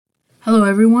Hello,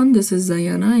 everyone. This is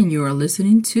Zayana, and you are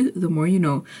listening to The More You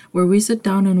Know, where we sit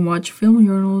down and watch film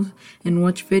journals and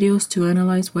watch videos to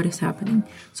analyze what is happening,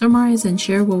 summarize, and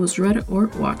share what was read or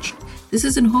watched. This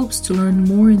is in hopes to learn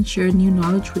more and share new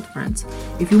knowledge with friends.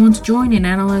 If you want to join and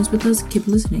analyze with us, keep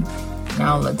listening.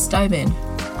 Now, let's dive in.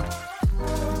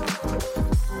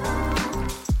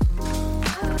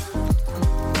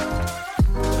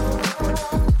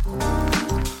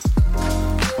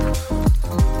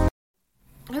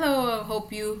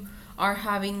 Hope you are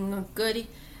having a good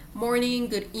morning,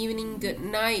 good evening, good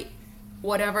night,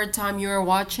 whatever time you are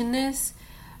watching this.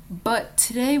 But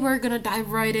today we're gonna dive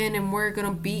right in and we're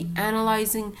gonna be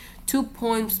analyzing two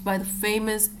poems by the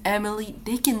famous Emily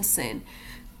Dickson.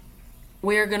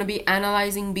 We're gonna be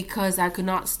analyzing Because I Could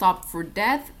Not Stop for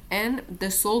Death and The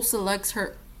Soul Selects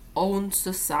Her Own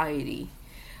Society.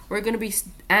 We're gonna be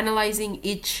analyzing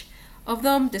each of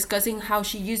them, discussing how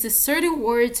she uses certain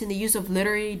words in the use of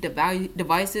literary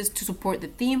devices to support the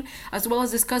theme, as well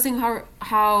as discussing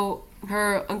how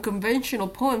her unconventional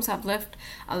poems have left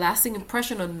a lasting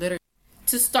impression on literature.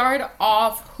 To start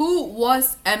off, who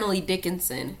was Emily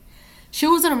Dickson? She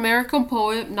was an American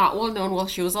poet, not well known while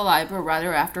she was alive, but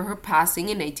rather after her passing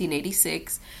in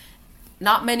 1886.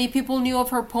 Not many people knew of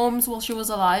her poems while she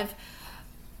was alive,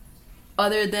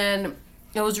 other than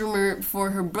it was rumored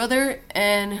for her brother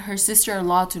and her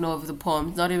sister-in-law to know of the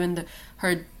poems. Not even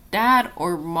her dad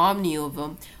or mom knew of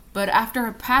them. But after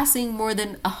her passing, more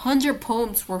than 100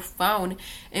 poems were found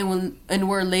and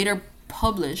were later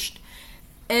published.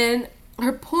 And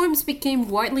her poems became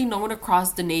widely known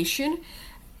across the nation,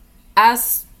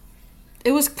 as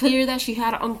it was clear that she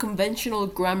had unconventional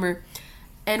grammar.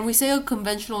 And we say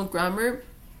unconventional grammar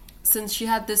since she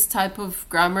had this type of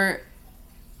grammar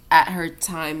at her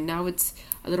time. Now it's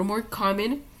a little more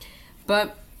common,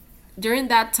 but during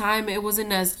that time it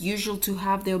wasn't as usual to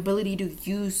have the ability to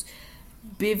use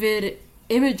vivid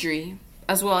imagery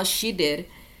as well as she did.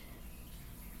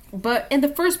 But in the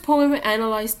first poem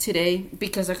analyzed today,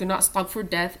 Because I Could Not Stop for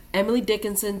Death, Emily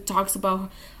Dickson talks about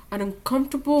an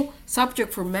uncomfortable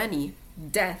subject for many: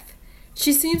 death.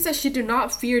 She seems that she did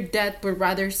not fear death, but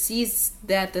rather sees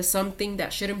death as something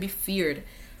that shouldn't be feared,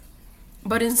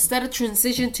 but instead a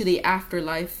transition to the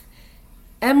afterlife.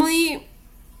 Emily,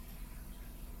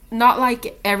 not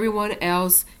like everyone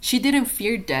else, she didn't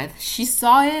fear death. She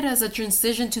saw it as a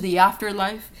transition to the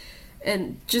afterlife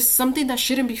and just something that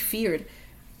shouldn't be feared.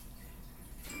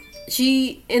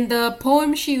 In the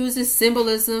poem, she uses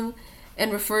symbolism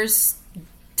and refers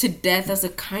to death as a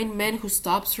kind man who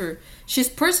stops her. She's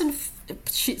personifying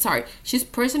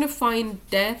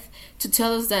death to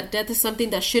tell us that death is something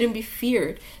that shouldn't be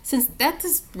feared, since death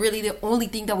is really the only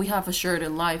thing that we have assured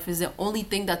in life, is the only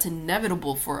thing that's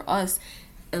inevitable for us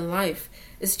in life.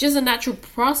 It's just a natural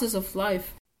process of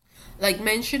life. Like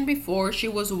mentioned before, she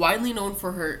was widely known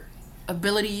for her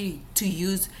ability to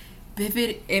use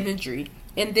vivid imagery,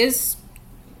 and this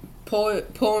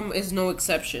poem is no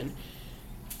exception.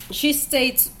 She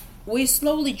states, "We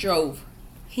slowly drove.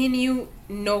 He knew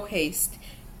no haste,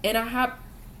 and I had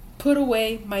put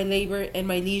away my labor and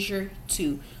my leisure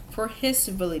too, for his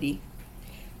civility."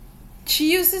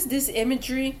 She uses this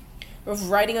imagery of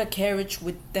riding a carriage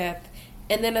with death,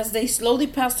 and then as they slowly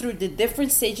pass through the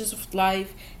different stages of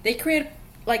life, they create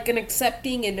like an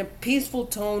accepting and a peaceful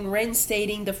tone,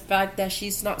 reinstating the fact that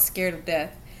she's not scared of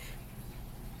death.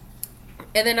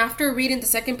 And then after reading the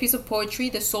second piece of poetry,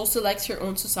 The Soul Selects Her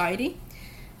Own Society,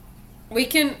 we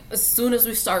can, as soon as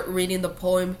we start reading the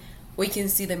poem, we can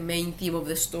see the main theme of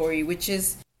the story, which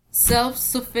is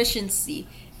self-sufficiency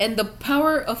and the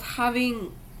power of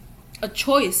having a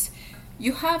choice.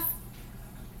 You have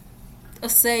a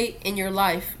say in your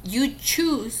life. You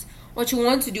choose what you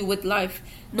want to do with life,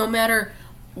 no matter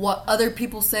what other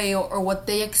people say or what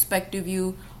they expect of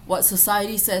you, what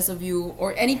society says of you,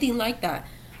 or anything like that.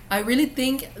 I really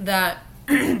think that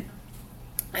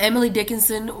Emily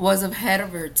Dickson was ahead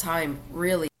of her time,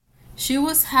 really. She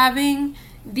was having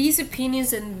these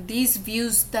opinions and these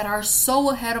views that are so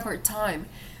ahead of her time.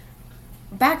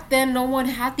 Back then, no one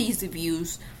had these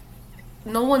views.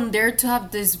 No one dared to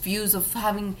have these views of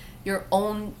having your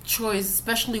own choice,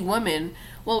 especially women.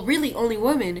 Well, really only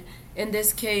women. In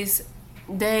this case,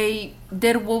 they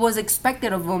did what was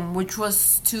expected of them, which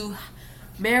was to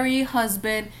marry,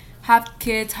 husband, have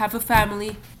kids, have a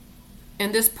family.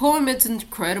 In this poem, it's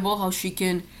incredible how she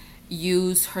can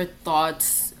use her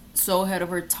thoughts so ahead of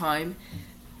her time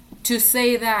to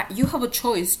say that you have a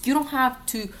choice. You don't have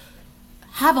to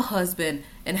have a husband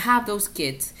and have those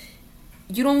kids.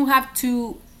 You don't have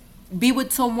to be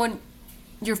with someone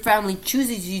your family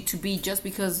chooses you to be just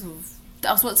because of,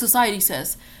 that's what society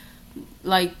says.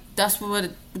 Like, that's what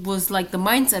it was like the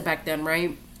mindset back then,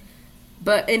 right?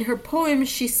 But in her poem,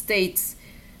 she states,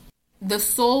 "The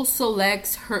soul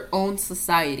selects her own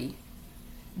society,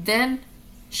 then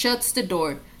shuts the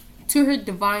door to her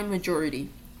divine majority.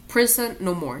 Prison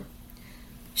no more."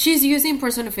 She's using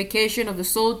personification of the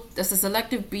soul as a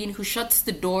selective being who shuts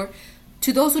the door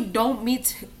to those who don't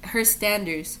meet her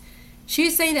standards. She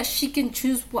is saying that she can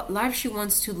choose what life she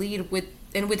wants to lead with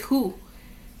and with who.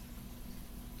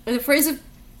 And the phrase of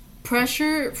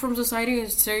pressure from society and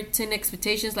certain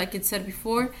expectations, like it said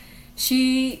before,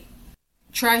 she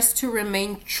tries to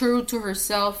remain true to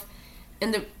herself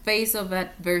in the face of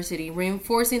adversity,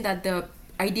 reinforcing that the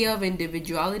idea of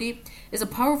individuality is a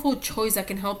powerful choice that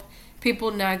can help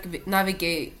people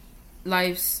navigate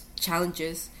life's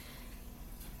challenges.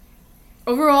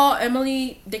 Overall,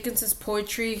 Emily Dickinson's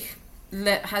poetry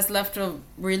has left a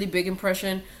really big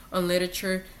impression on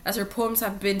literature, as her poems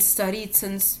have been studied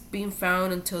since being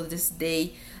found until this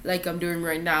day. Like I'm doing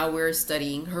right now, we're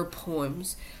studying her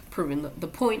poems, proving the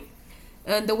point.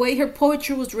 And the way her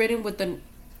poetry was written with an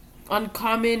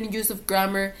uncommon use of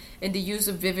grammar and the use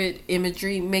of vivid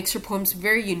imagery makes her poems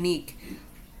very unique.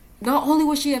 Not only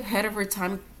was she ahead of her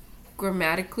time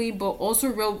grammatically, but also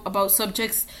wrote about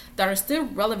subjects that are still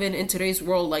relevant in today's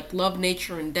world, like love,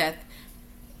 nature, and death,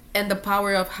 and the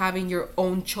power of having your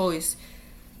own choice.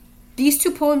 These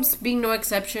two poems being no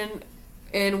exception,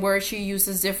 in where she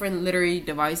uses different literary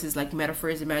devices like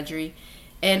metaphors, imagery,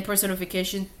 and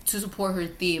personification to support her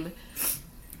theme.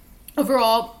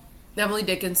 Overall, Emily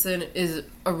Dickinson is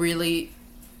a really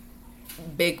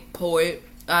big poet.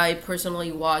 I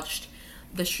personally watched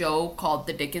the show called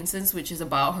The Dickinsons, which is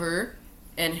about her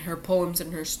and her poems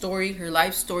and her story, her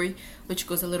life story, which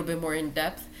goes a little bit more in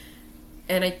depth.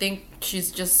 And I think she's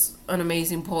just an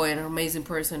amazing poet, an amazing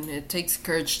person. It takes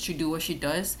courage to do what she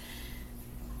does.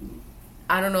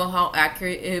 I don't know how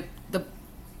accurate the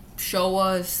show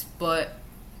was, but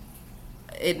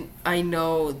I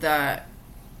know that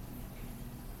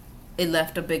it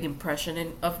left a big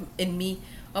impression in me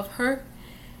of her,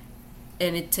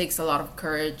 and it takes a lot of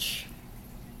courage.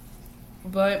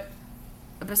 But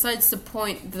besides the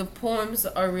point, the poems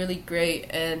are really great,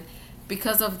 and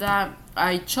because of that,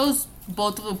 I chose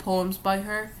both of the poems by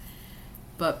her.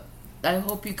 But I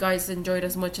hope you guys enjoyed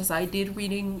as much as I did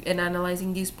reading and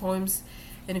analyzing these poems.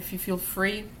 And if you feel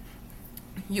free,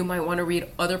 you might want to read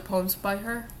other poems by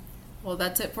her. Well,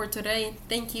 that's it for today.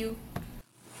 Thank you.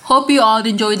 Hope you all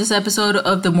enjoyed this episode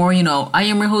of The More You Know. I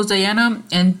am your host, Diana,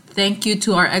 and thank you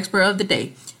to our expert of the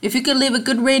day. If you could leave a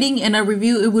good rating and a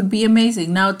review, it would be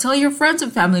amazing. Now tell your friends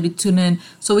and family to tune in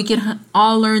so we can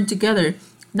all learn together.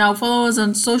 Now follow us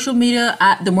on social media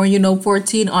at The More You Know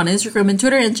 14 on Instagram and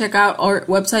Twitter, and check out our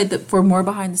website for more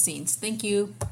behind the scenes. Thank you.